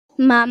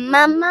Ma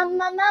ma ma ma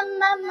ma ma ma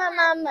ma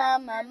ma ma ma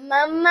ma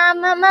ma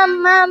ma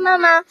ma ma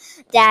ma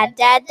da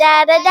da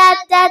da da da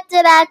da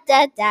da da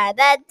da da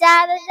da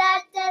da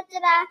da da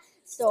da.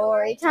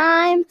 Story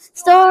time,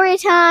 story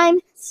time,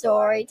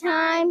 story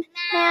time,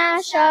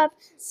 mashup.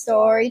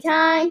 Story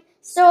time,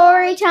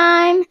 story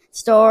time,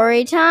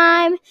 story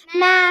time,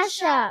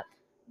 mashup.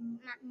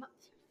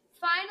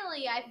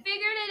 Finally, I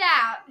figured it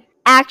out.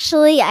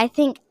 Actually, I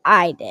think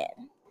I did.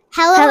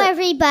 Hello,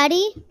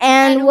 everybody.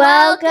 And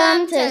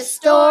welcome to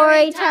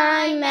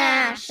Storytime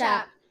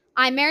Mashup.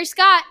 I'm Mary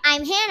Scott.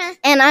 I'm Hannah.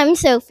 And I'm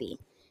Sophie.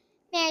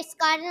 Mary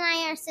Scott and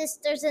I are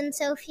sisters, and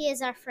Sophie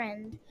is our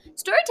friend.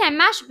 Storytime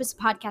Mashup is a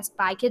podcast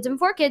by kids and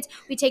for kids.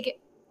 We take a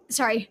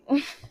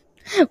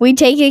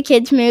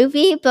kid's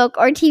movie, book,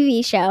 or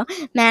TV show,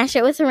 mash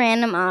it with a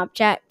random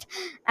object,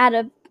 add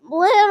a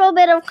little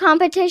bit of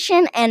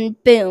competition,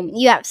 and boom,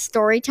 you have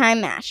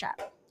Storytime Mashup.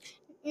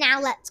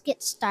 Now let's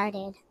get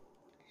started.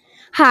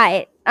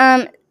 Hi,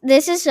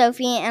 this is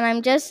Sophie, and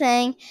I'm just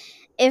saying,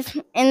 if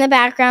in the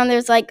background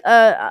there's like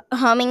a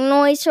humming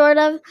noise, sort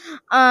of,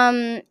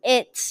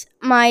 it's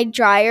my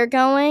dryer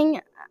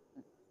going.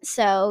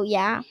 So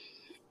yeah,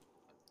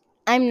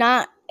 I'm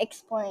not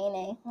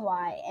explaining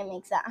why it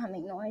makes that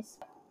humming noise.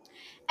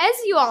 As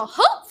you all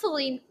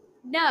hopefully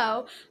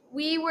know,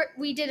 we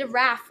did a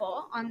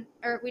raffle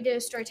we did a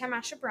Storytime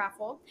Mashup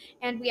raffle,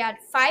 and we had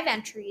 5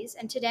 entries.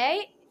 And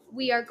today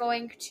we are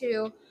going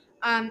to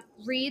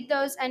read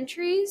those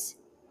entries,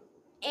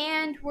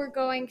 and we're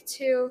going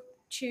to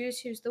choose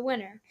who's the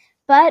winner.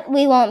 But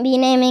we won't be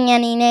naming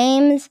any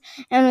names,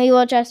 and we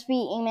will just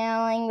be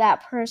emailing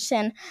that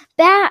person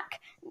back.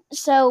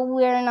 So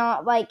we're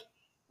not like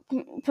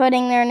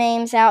putting their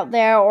names out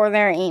there or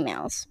their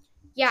emails.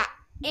 Yeah,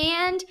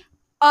 and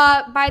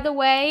by the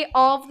way,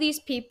 all of these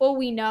people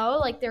we know,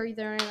 like they're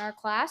either in our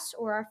class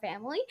or our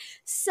family.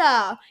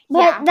 So,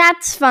 But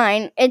that's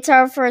fine. It's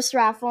our first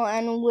raffle,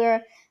 and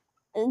we're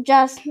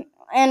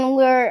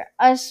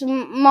a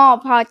small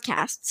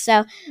podcast.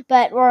 So,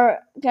 but we're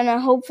gonna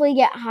hopefully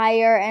get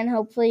higher and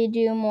hopefully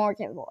do more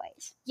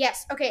giveaways.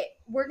 Yes. Okay,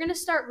 we're gonna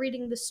start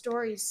reading the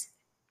stories.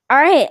 All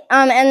right.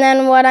 And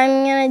then what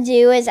I'm gonna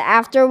do is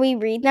after we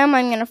read them,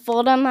 I'm gonna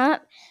fold them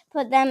up,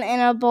 put them in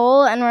a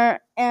bowl, and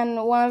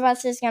one of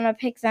us is gonna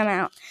pick them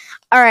out.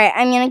 All right.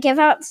 I'm gonna give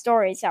out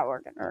stories that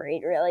we're gonna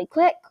read really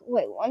quick.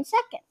 Wait 1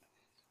 second.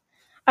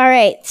 All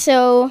right.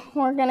 So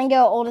we're gonna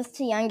go oldest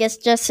to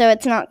youngest, just so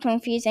it's not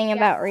confusing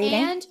about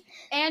reading.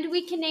 And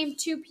we can name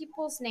 2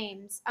 people's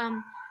names.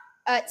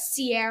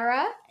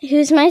 Sierra,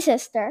 who's my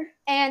sister,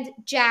 and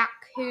Jack,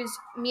 who's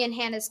me and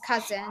Hannah's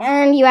cousin.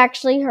 And you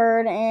actually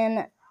heard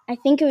in, I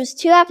think it was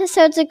 2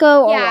 episodes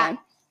ago or 1.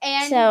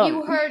 And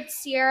you heard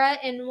Sierra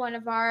in one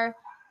of our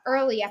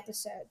early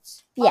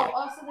episodes. Yeah.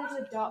 Oh, also there's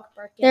a dog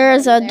barking.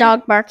 There's a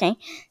dog barking.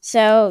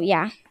 So,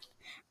 yeah.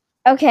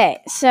 Okay,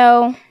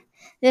 so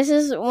this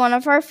is one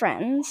of our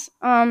friends.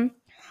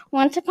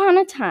 Once upon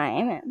a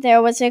time,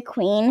 there was a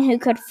queen who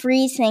could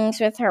freeze things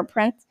with her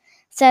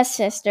princess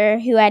sister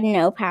who had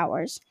no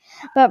powers.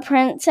 But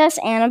Princess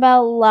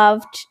Annabelle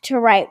loved to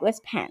write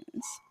with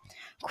pens.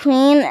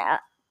 Queen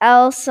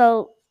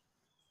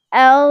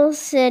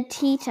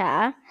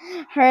Elsitita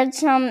heard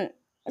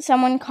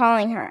someone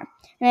calling her,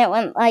 and it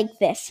went like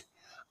this: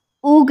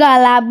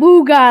 "Oogala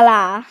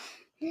boogala,"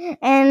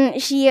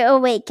 and she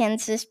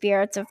awakens the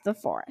spirits of the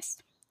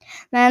forest.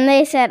 Then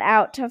they set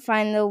out to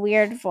find the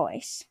weird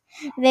voice.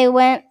 They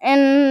went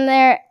in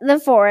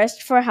the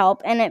forest for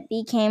help, and it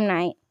became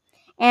night.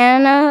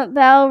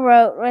 Annabelle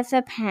wrote with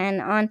a pen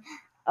on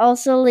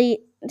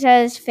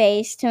Elsalita's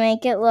face to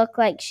make it look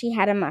like she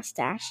had a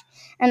mustache.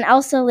 And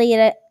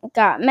Elsalita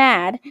got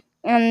mad,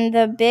 and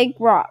the big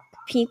rock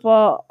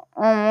people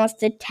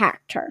almost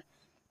attacked her.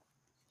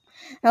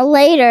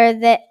 Later,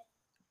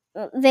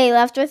 they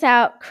left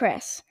without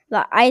Chris,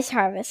 the ice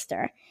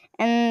harvester,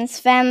 and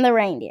Sven the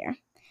reindeer.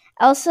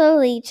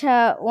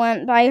 Elsalita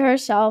went by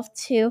herself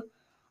to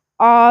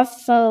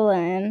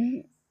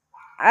Otholin.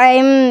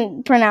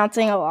 I'm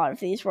pronouncing a lot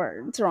of these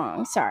words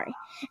wrong, sorry.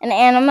 And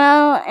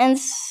Annabelle and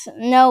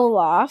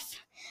Snowloff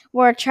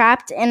were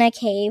trapped in a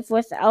cave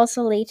with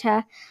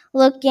Elsalita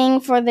looking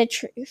for the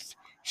truth.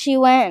 She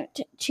went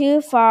too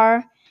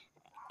far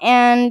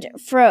and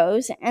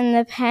froze, and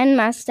the pen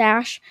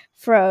mustache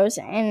froze,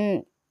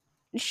 and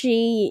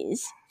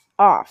she's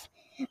off.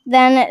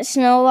 Then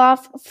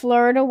Snowloff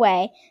flirted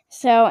away,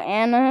 so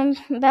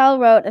Annabelle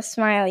wrote a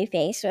smiley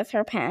face with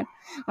her pen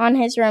on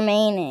his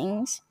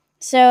remainings.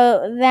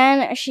 So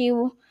then she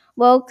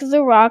woke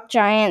the rock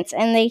giants,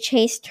 and they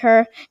chased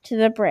her to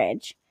the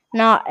bridge,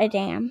 not a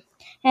dam.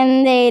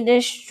 And they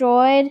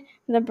destroyed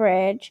the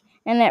bridge,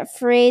 and it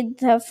freed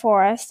the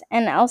forest,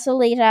 and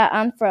Elsalita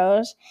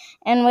unfroze,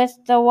 and with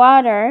the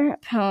water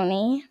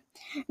pony,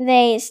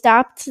 they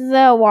stopped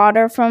the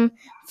water from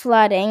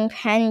flooding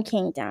Pen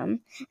Kingdom,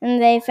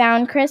 and they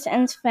found Chris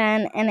and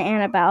Sven, and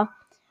Annabelle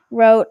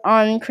wrote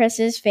on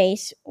Chris's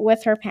face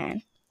with her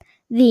pen.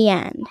 The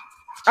end.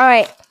 All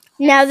right.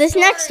 Now, this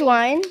next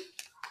one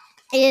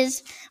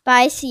is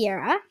by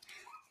Sierra.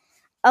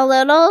 A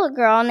little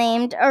girl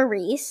named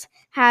Arise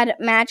had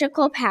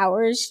magical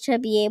powers to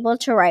be able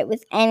to write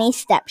with any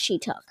step she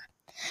took.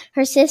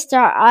 Her sister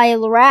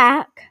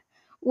Ilrak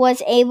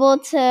was able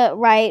to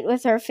write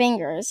with her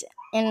fingers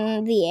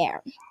in the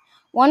air.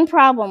 One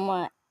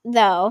problem,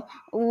 though,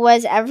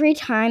 was every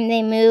time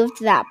they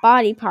moved that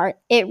body part,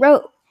 it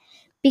wrote.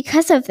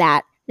 Because of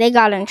that, they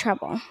got in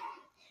trouble.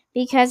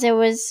 Because it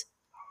was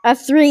a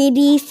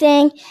 3D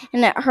thing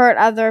and it hurt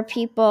other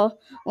people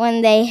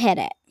when they hit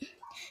it.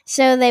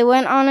 So they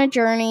went on a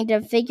journey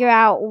to figure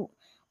out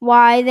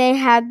why they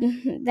had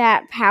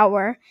that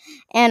power,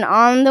 and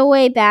on the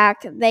way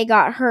back, they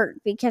got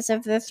hurt because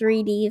of the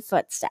 3D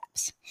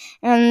footsteps.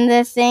 And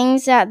the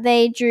things that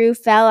they drew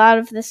fell out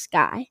of the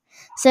sky.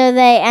 So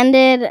they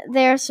ended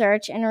their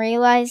search and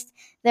realized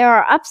there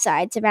are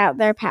upsides about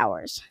their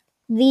powers.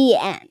 The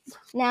end.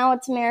 Now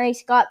it's Mary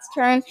Scott's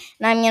turn,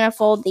 and I'm going to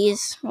fold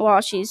these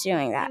while she's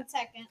doing that. 1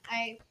 second.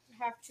 I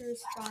have to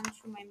respond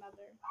to my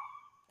mother.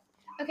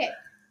 Okay.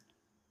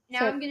 Now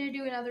So- I'm going to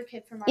do another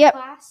kid from our Yep.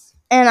 class.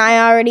 And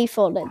I already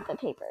folded the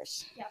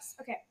papers. Yes.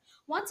 Okay.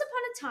 Once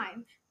upon a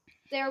time,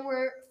 there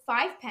were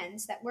 5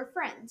 pens that were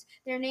friends.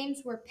 Their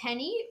names were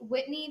Penny,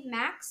 Whitney,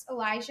 Max,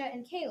 Elijah,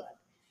 and Caleb.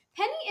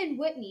 Penny and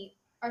Whitney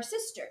are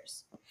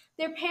sisters.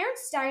 Their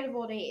parents died of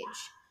old age.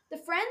 The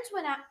friends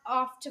went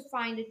off to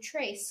find a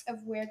trace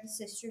of where the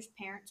sisters'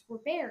 parents were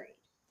buried.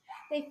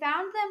 They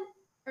found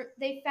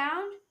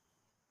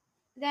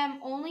them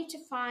only to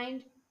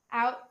find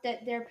out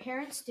that their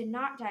parents did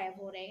not die of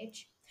old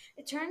age.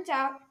 It turns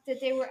out that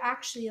they were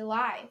actually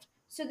alive.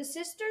 So the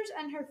sisters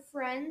and her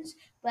friends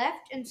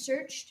left and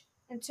searched,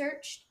 and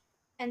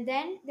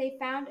then they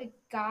found a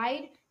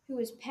guide who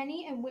was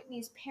Penny and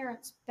Whitney's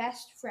parents'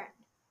 best friend.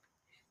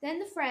 Then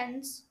the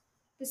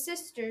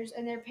sisters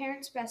and their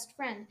parents' best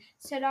friend,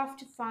 set off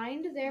to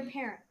find their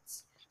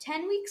parents.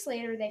 10 weeks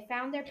later, they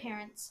found their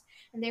parents,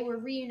 and they were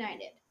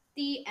reunited.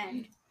 The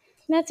end.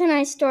 That's a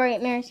nice story.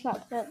 Mary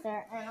Scott put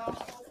there.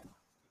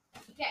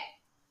 Okay.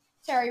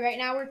 Sorry, right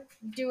now we're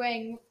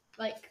doing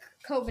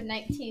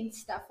COVID-19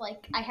 stuff.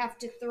 I have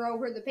to throw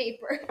her the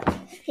paper.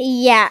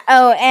 Yeah.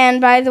 Oh, and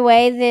by the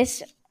way,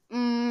 this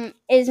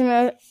is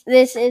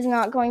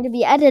not going to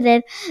be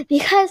edited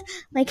because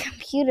my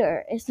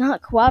computer is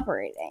not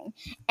cooperating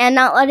and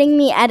not letting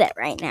me edit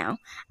right now.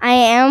 I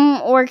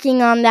am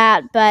working on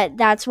that, but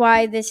that's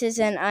why this is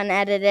an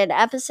unedited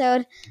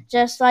episode,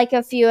 just like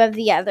a few of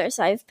the others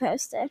I've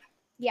posted.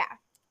 Yeah.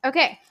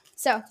 Okay.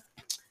 So,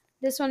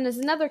 this one is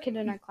another kid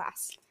in our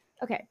class.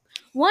 Okay.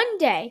 One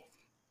day,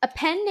 a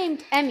pen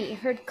named Emmy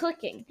heard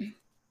clicking,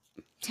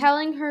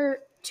 telling her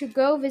to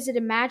go visit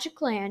a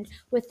magic land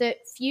with a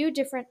few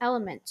different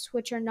elements,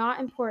 which are not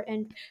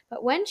important.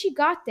 But when she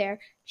got there,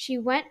 she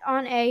went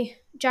on a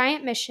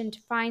giant mission to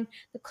find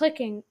the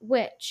clicking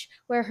witch,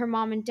 where her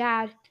mom and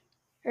dad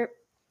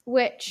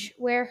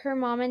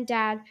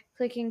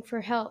clicking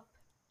for help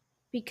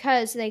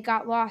because they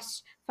got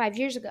lost 5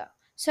 years ago.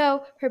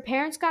 So her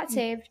parents got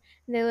saved,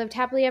 and they lived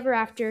happily ever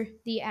after.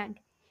 The end.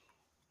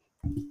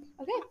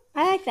 Okay.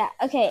 I like that.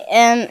 Okay,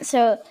 and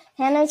so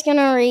Hannah's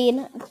gonna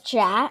read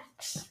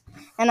Jack's,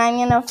 and I'm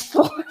gonna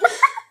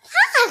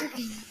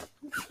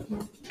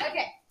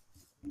Okay.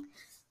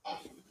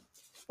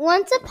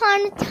 Once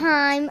upon a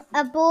time,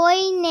 a boy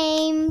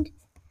named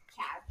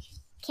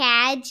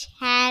Cadge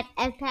had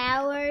a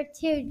power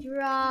to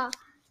draw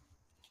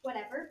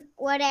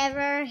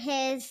whatever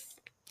his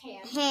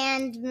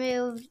hand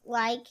moved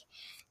like,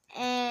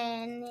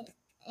 and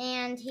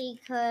he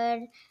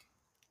could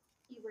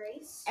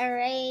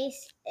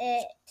erase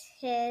it.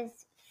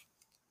 His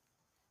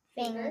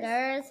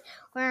fingers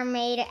were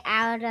made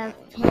out of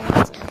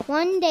pins.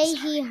 One day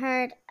he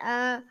heard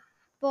a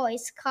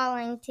voice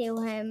calling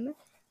to him.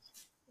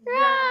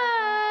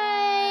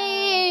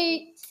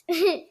 Right.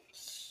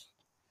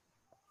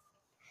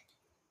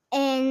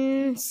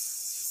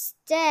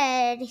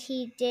 Instead,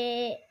 he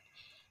did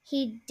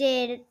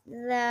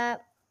the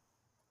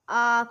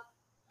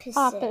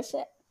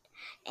opposite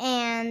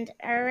and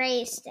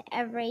erased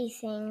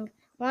everything.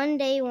 One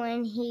day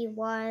when he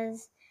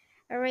was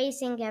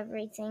erasing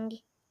everything,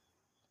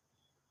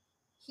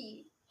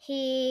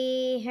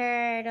 he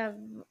heard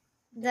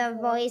the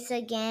voice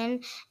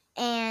again,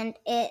 and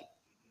it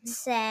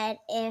said,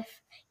 if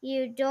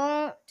you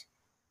don't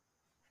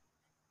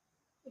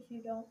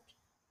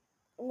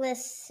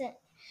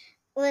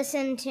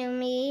listen to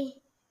me,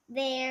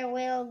 there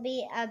will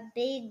be a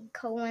big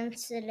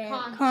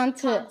coincidence.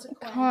 consequence.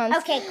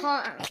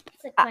 Consequence.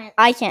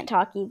 I can't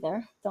talk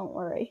either. Don't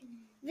worry.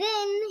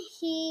 Then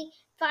he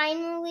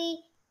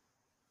finally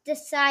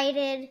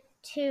decided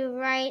to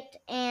write,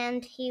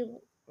 and he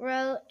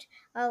wrote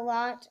a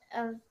lot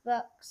of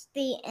books.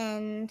 The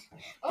end.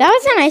 That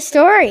was a nice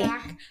story.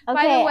 By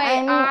Okay, the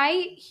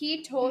way,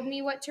 he told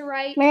me what to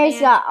write. Mary's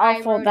and got. I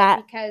I'll fold wrote that.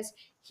 it because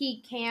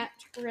he can't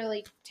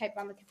really type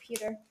on the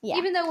computer. Yeah.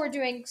 Even though we're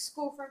doing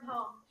school from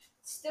home,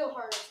 it's still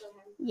harder for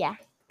him Yeah.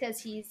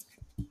 because he's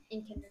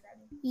in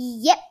kindergarten.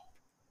 Yep.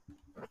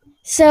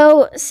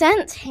 So,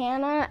 since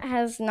Hannah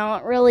has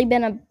not really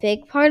been a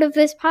big part of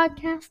this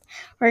podcast,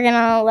 we're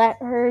gonna let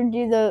her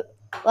do the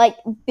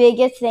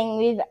biggest thing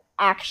we've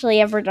actually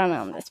ever done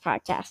on this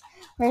podcast.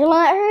 We're gonna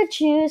let her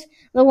choose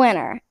the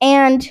winner,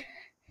 and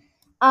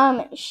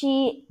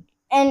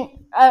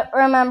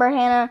remember,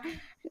 Hannah,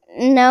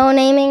 no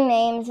naming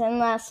names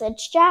unless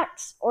it's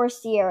Jack's or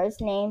Sierra's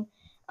name.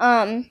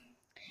 And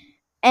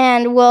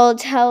then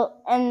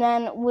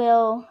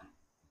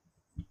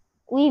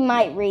we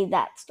might read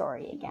that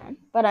story again,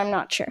 but I'm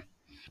not sure.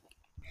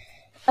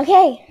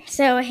 Okay,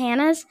 so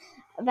Hannah's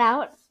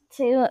about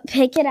to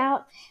pick it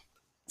out.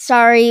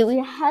 Sorry, we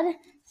had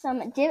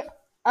some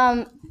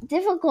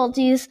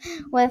difficulties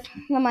with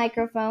the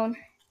microphone.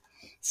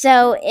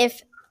 So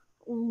if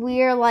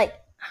we're like,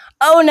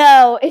 oh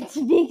no, it's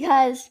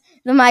because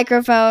the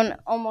microphone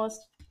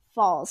almost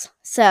falls.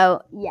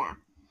 So yeah.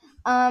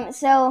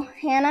 So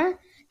Hannah,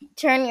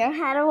 turn your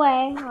head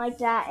away like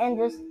that and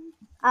just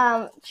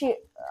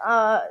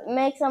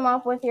mix them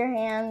up with your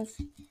hands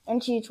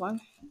and choose one.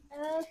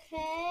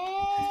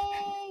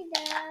 Okay,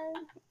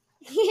 done.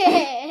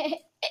 Yeah.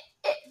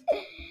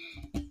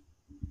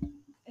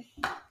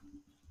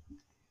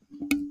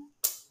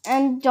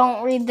 And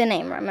don't read the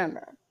name,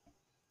 remember.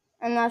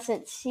 Unless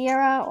it's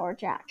Sierra or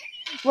Jack.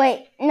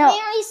 Wait, no.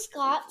 Mary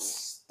Scott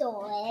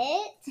stole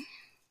it.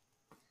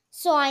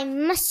 So I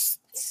must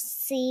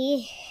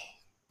see.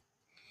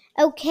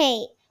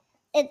 Okay,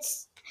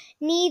 it's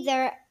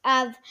neither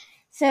of.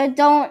 So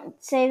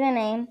don't say the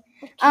name.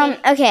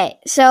 Okay,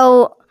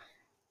 so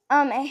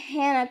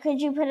Hannah,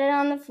 could you put it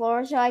on the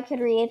floor so I could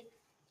read?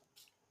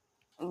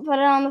 Put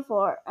it on the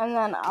floor and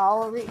then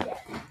I'll read it.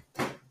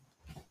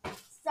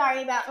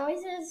 Sorry about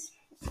noises.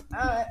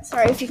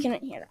 Sorry if you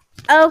couldn't hear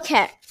that.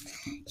 Okay,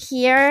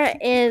 here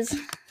is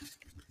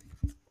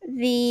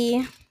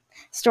the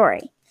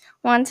story.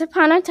 Once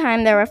upon a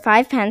time, there were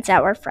 5 pets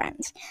that were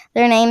friends.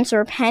 Their names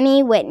were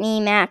Penny, Whitney,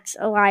 Max,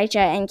 Elijah,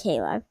 and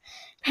Caleb.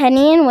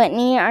 Penny and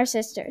Whitney are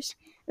sisters.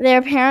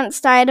 Their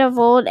parents died of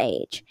old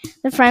age.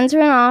 The friends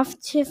went off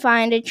to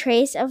find a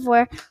trace of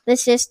where the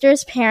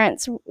sisters'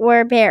 parents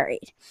were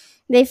buried.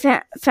 They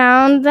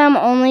found them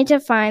only to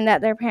find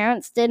that their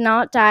parents did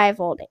not die of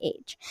old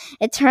age.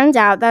 It turns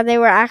out that they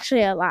were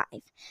actually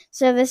alive.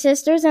 So the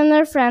sisters and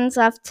their friends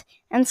left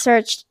and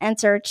searched and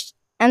searched.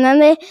 And then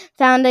they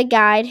found a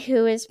guide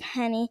who is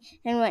Penny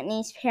and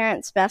Whitney's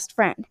parents' best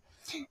friend.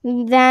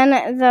 Then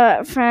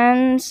the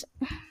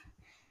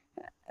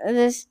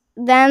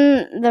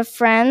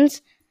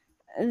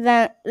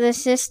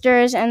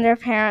sisters and their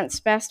parents'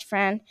 best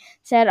friend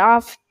set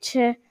off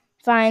to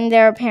find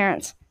their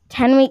parents.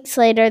 10 weeks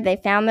later, they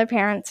found their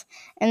parents,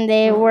 and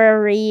they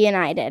were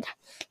reunited.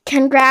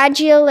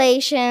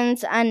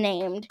 Congratulations,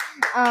 Unnamed.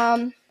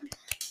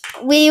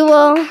 We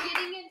will. Getting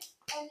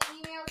an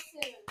email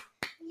soon.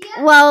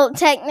 Yeah. Well,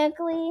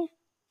 technically,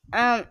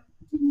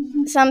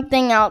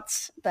 something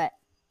else, but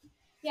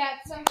Yeah,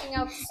 it's something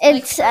else.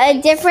 it's like,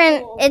 a different.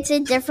 school. It's a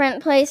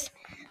different place,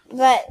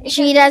 but Because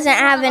she this doesn't is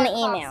one have of an our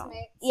email.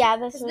 classmates. Yeah,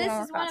 this Because is this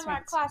one is of our one of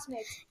our classmates.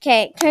 classmates.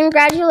 Okay,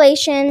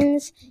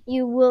 congratulations.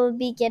 You will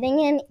be getting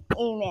an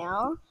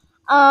email.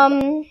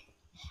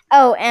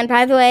 Oh, and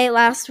by the way,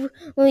 last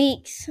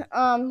week's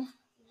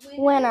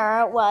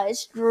winner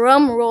was,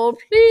 drum roll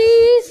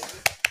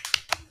please,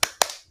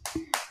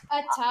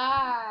 A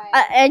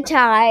tie. a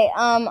tie.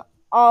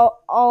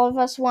 All of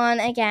us won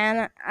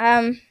again.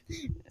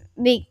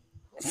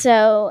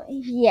 So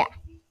yeah.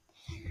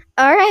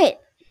 All right.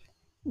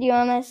 Do you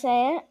want to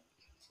say it?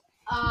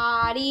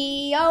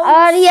 Adios.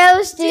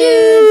 Adios,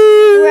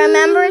 dudes.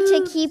 Remember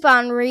to keep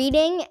on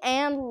reading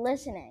and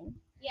listening.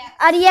 Yes.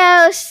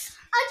 Adios.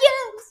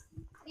 Adios.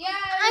 Yes.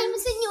 I'm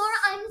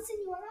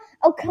Senora.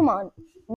 Oh, come on.